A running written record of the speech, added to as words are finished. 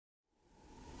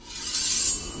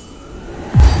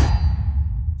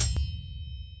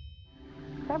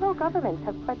several governments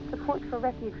have pledged support for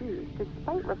refugees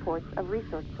despite reports of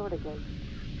resource shortages.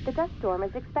 The dust storm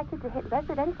is expected to hit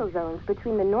residential zones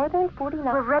between the northern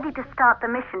 49... We're ready to start the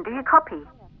mission. Do you copy?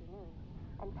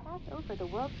 ...and pass over the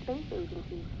World Space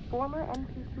Agency's former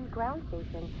MPC ground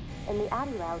station in the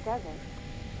Adirau Desert.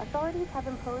 Authorities have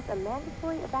imposed a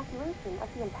mandatory evacuation of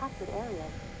the impacted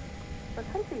areas. For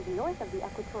countries north of the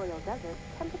equatorial desert,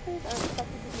 temperatures are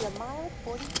expected to be a mild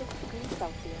 46 degrees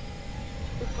Celsius.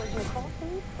 This was Nicole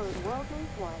Page for World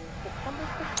News 1, September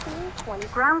 16, 20...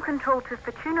 Ground control to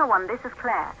Fortuna 1, this is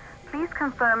Claire. Please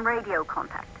confirm radio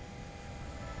contact.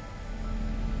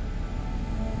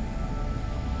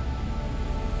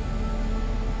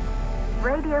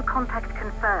 Radio contact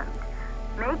confirmed.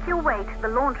 Make your way to the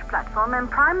launch platform and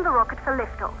prime the rocket for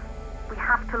liftoff. We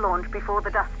have to launch before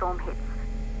the dust storm hits.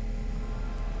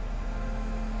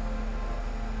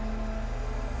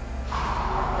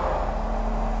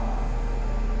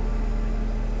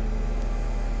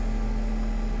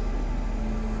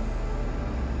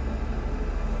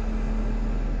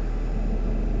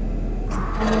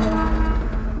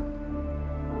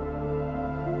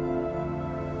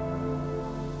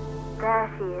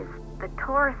 There she is, the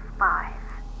Taurus 5.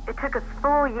 It took us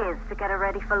 4 years to get her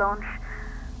ready for launch.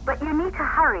 But you need to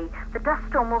hurry. The dust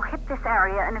storm will hit this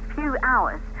area in a few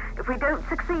hours. If we don't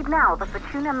succeed now, the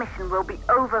Fortuna mission will be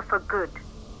over for good.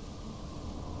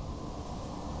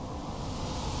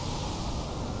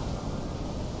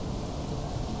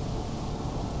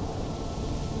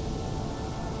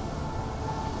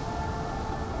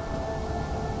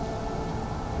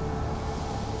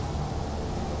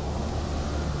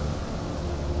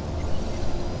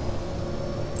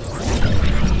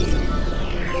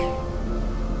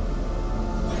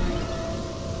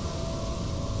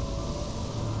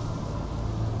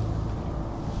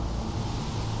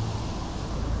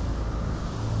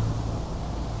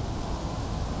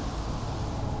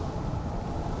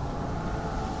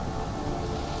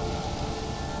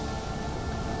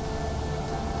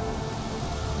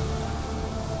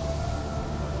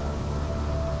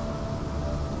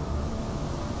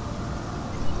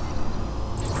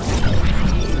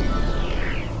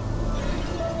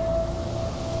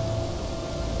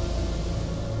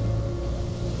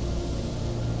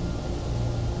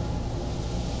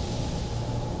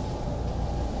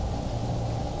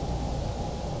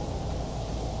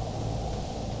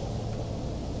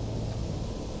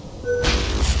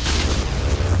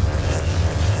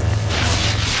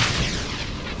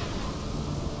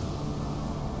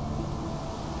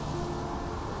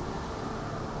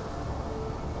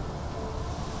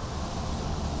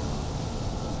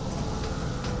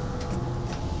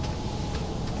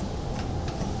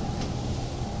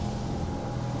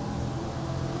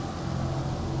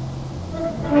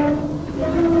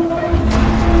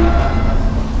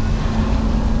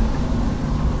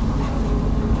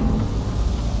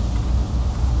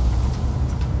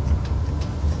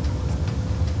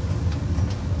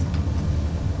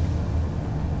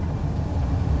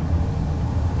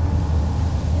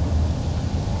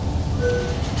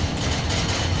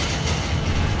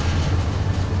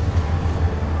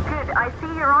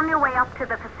 To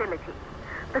the facility.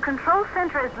 The control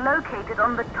center is located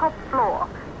on the top floor.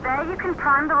 There you can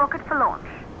prime the rocket for launch.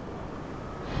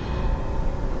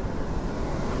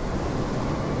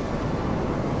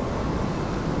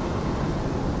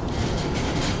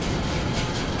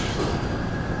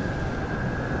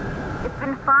 It's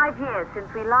been 5 years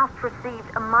since we last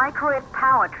received a microwave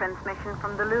power transmission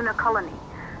from the lunar colony.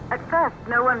 At first,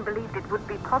 no one believed it would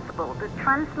be possible to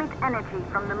transmit energy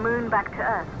from the moon back to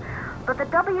Earth. But the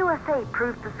WSA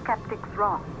proved the skeptics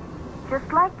wrong.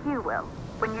 Just like you will,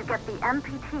 when you get the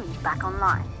MPT back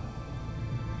online.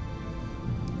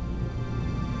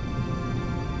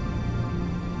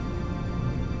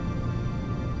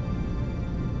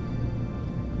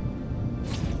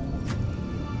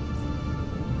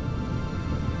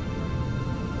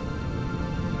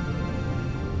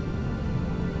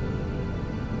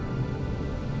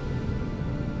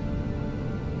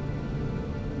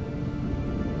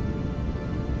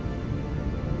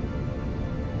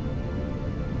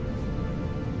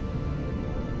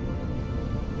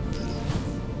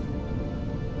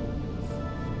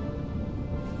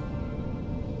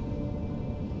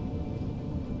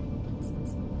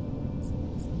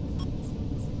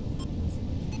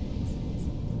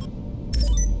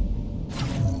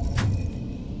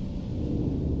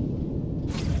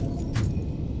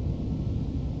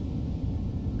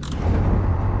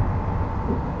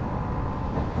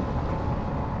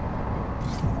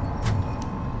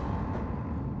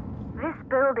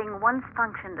 Building once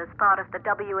functioned as part of the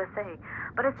WSA,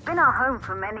 but it's been our home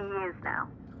for many years now.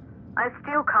 I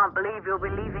still can't believe you'll be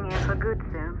leaving here for good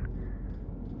soon.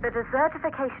 The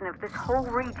desertification of this whole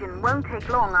region won't take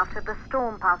long after the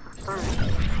storm passes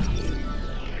through.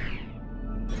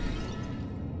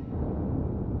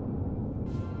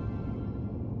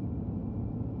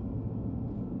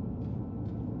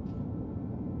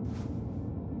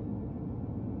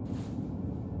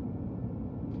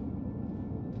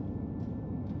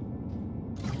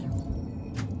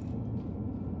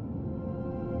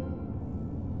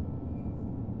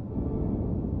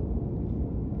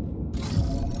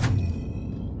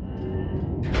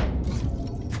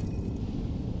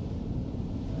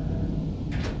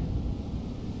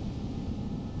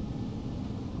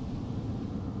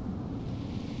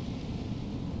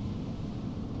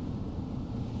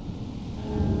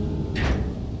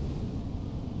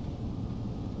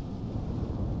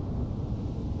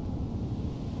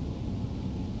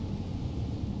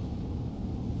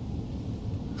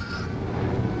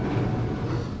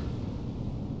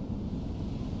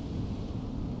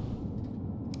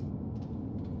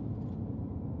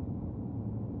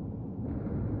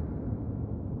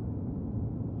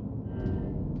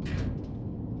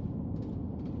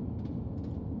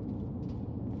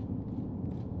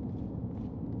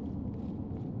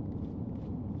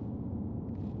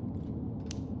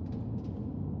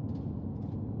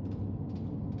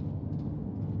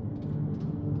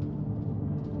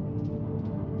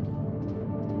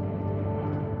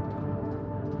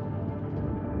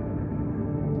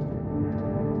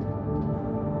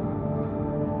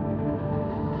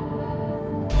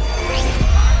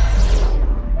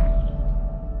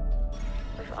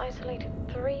 Isolated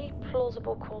 3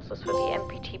 plausible causes for the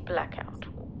MPT blackout.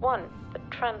 1, the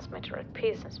transmitter at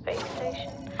Pearson Space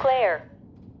Station. Claire,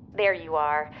 there you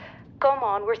are. Come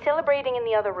on, we're celebrating in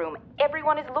the other room.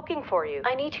 Everyone is looking for you.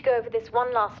 I need to go over this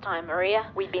one last time, Maria.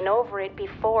 We've been over it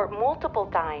before, multiple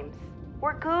times.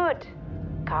 We're good.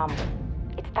 Come.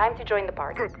 It's time to join the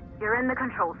party. Good. You're in the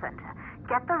control center.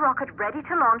 Get the rocket ready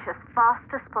to launch as fast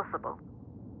as possible.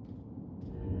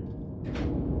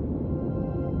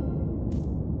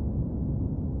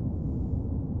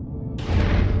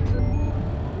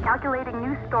 Calculating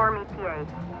new storm ETA.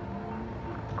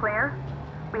 Claire,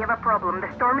 we have a problem.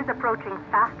 The storm is approaching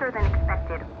faster than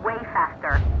expected. Way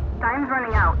faster. Time's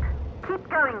running out. Keep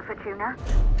going, Fortuna.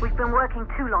 We've been working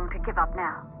too long to give up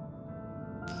now.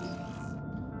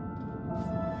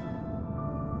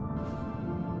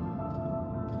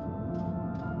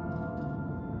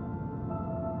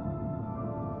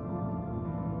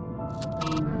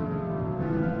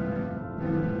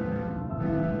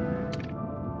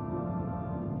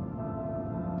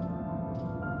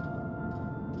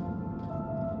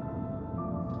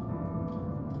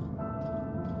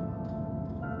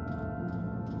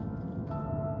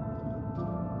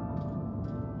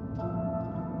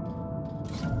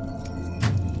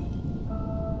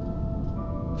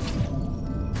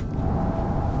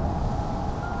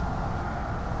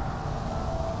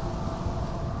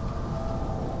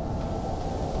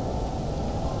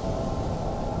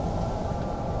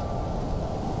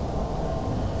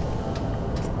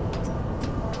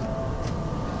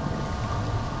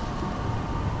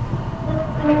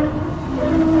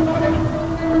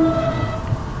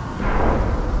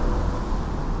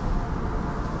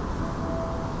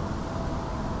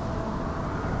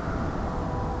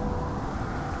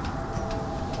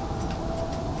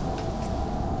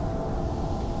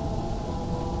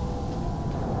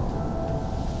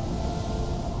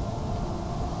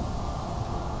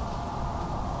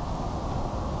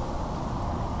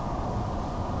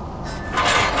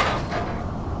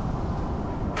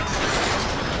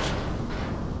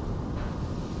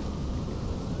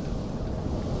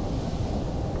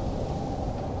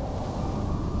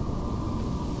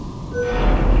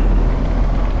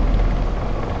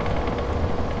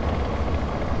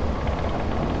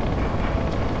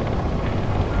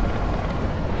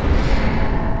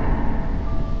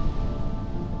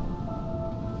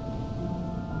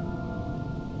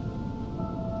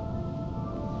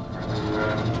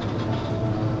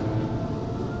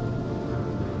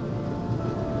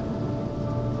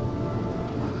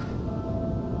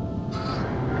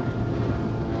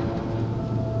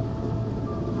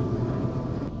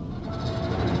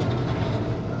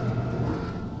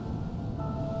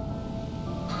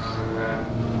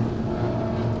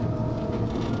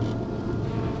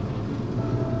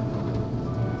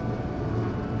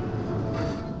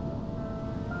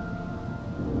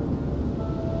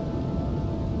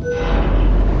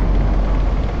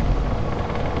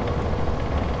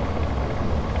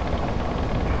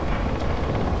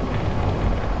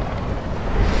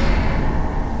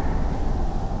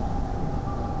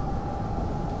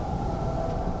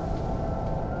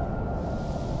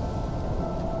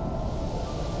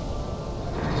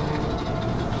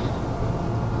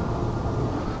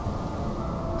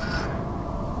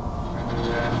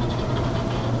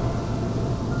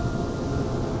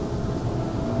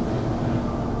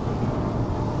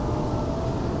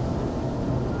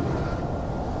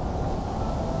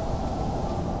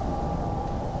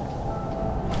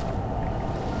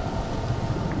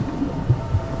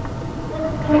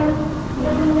 Okay,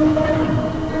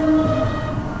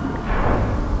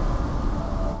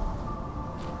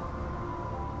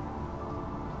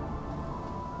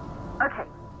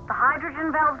 the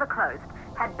hydrogen valves are closed.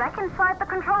 Head back inside the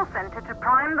control center to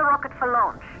prime the rocket for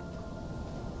launch.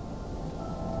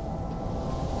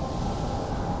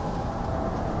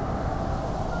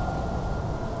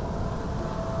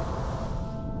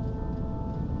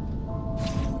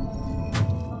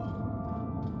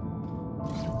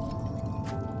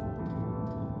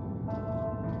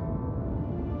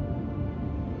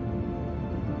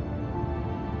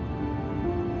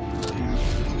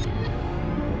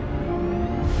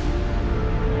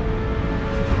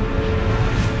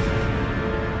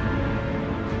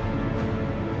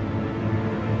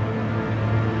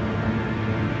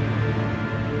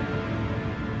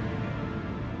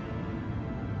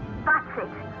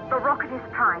 The rocket is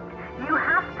primed. You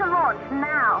have to launch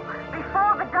now,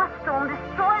 before the dust storm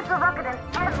destroys the rocket and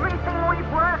everything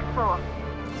we've worked for.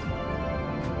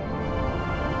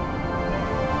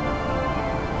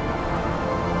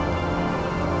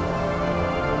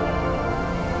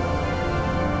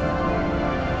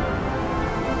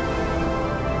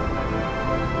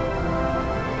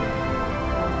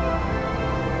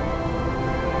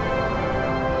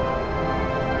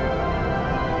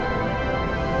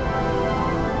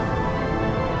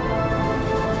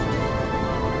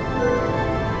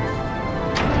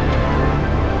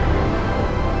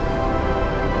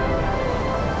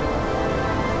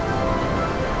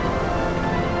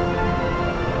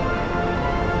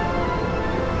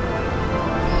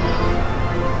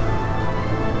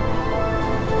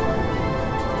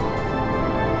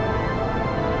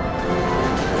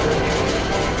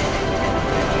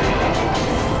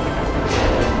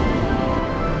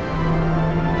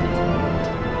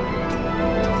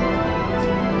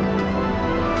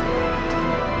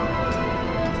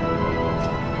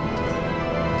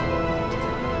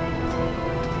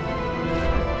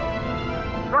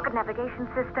 Navigation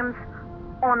systems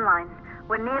online.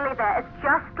 We're nearly there. It's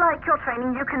just like your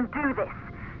training. You can do this.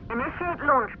 Initiate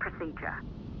launch procedure.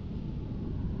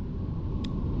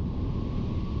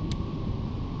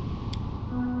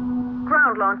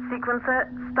 Ground launch sequencer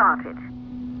started.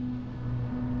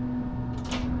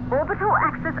 Orbital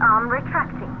axis arm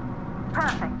retracting.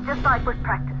 Perfect, just like was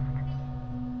practiced.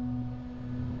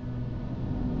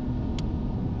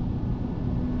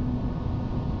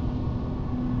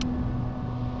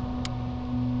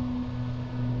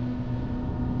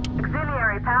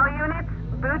 Auxiliary power units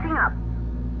booting up.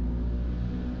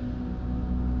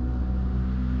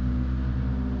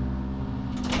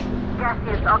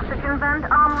 Gaseous oxygen vent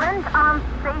arms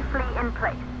safely in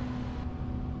place.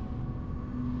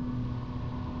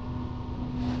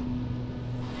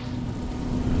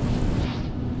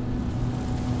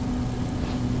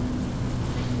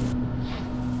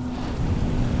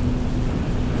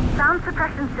 Sound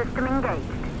suppression system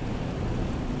engaged.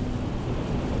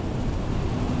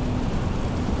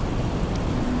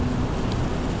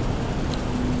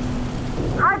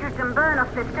 Hydrogen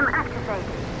burn-off system activated.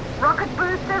 Rocket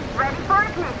boosters ready for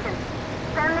ignition.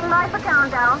 Standing by for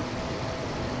countdown.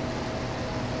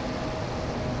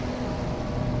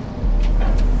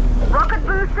 Rocket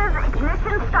boosters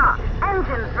ignition start.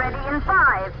 Engines ready in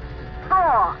 5,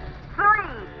 4, 3,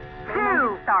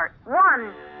 2, start.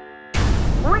 1.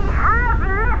 We have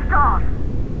liftoff!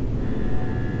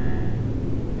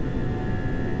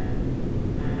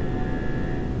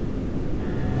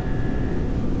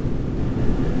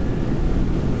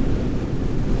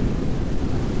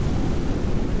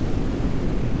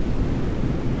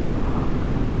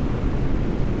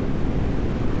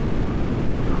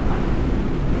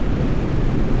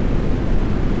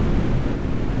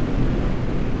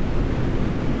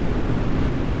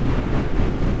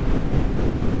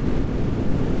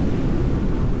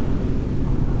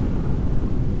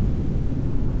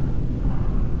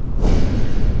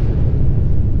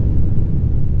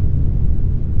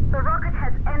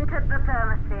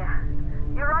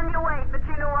 You're on your way,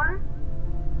 Fortuna 1.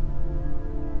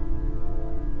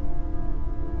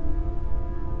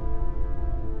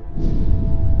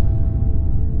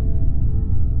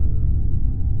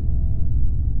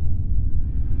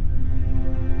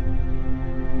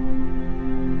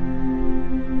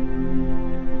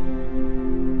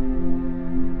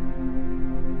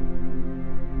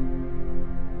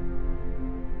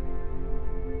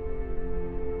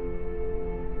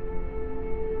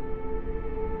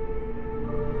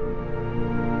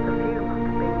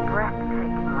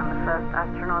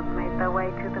 Astronauts made their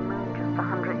way to the moon just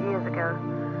 100 years ago.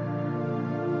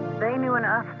 They knew an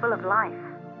Earth full of life.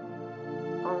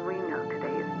 All we know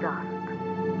today is dust.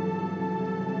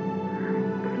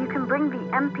 bring the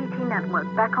MPT network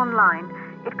back online,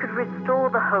 it could restore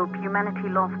the hope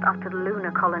humanity lost after the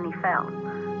lunar colony fell.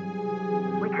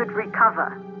 We could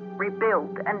recover,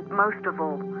 rebuild, and most of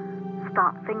all,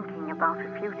 start thinking about a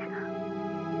future.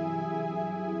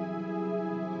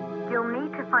 You'll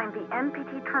need to find the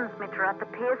MPT transmitter at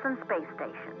the Pearson space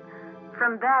station.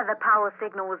 From there, the power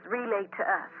signal was relayed to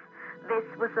Earth. This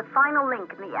was the final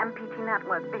link in the MPT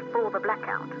network before the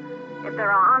blackout. If there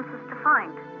are answers to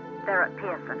find, they're at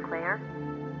Pearson. Claire,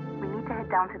 we need to head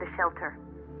down to the shelter.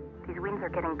 These winds are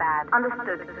getting bad.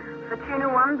 Understood. Fortuna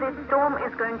 1, this storm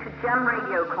is going to jam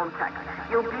radio contact.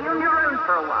 You'll be on your own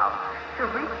for a while. To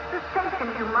reach the station,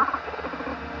 you must...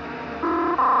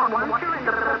 Once you're in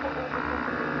the...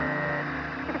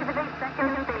 58-second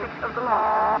stage of the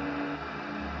launch.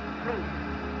 Please,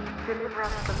 deliver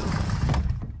us the...